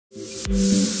I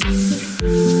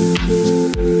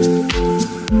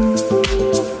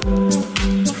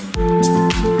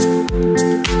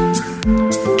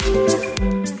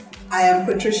am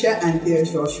Patricia Anthia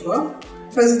Joshua,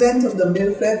 President of the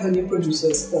Millfair Honey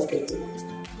Producers Cooperative.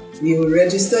 We were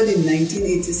registered in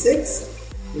 1986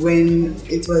 when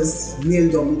it was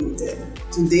male-dominated.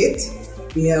 To date,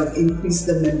 we have increased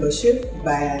the membership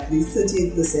by at least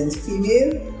 38%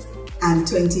 female and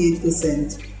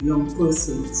 28% young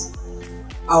persons.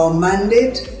 Our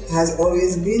mandate has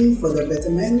always been for the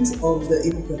betterment of the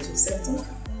apiculture sector,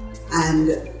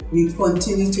 and we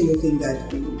continue to work in that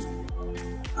field.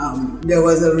 There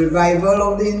was a revival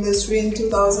of the industry in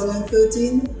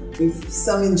 2013 with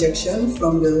some injection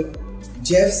from the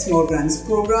Jeff Small Grants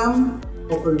Program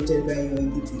operated by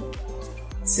UNDP.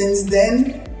 Since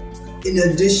then, in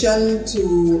addition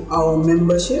to our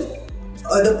membership,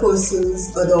 other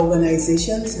persons, other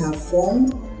organizations have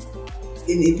formed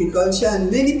in apiculture,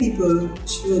 and many people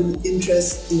shown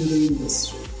interest in the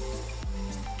industry.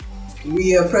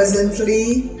 We are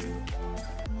presently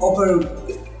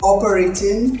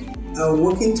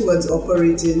working towards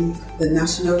operating the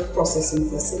National Processing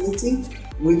Facility,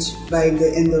 which by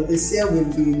the end of this year will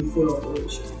be in full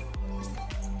operation.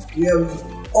 We have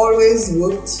always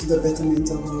worked to the betterment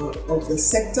of the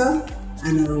sector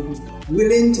and are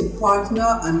willing to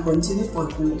partner and continue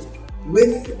partnering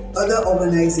with other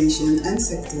organizations and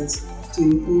sectors to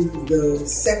improve the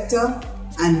sector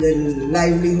and the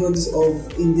livelihoods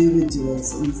of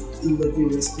individuals in the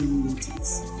various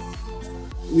communities.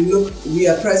 We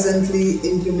are presently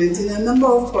implementing a number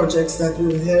of projects that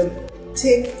will help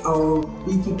take our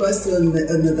beekeepers to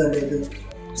another level,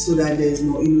 so that there is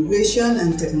more innovation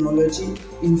and technology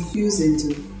infused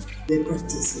into their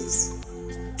practices.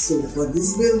 So for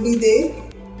this Wilby Day,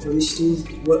 I wish to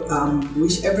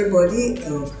wish everybody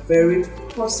a very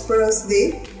prosperous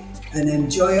day, an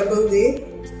enjoyable day,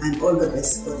 and all the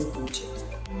best for the future.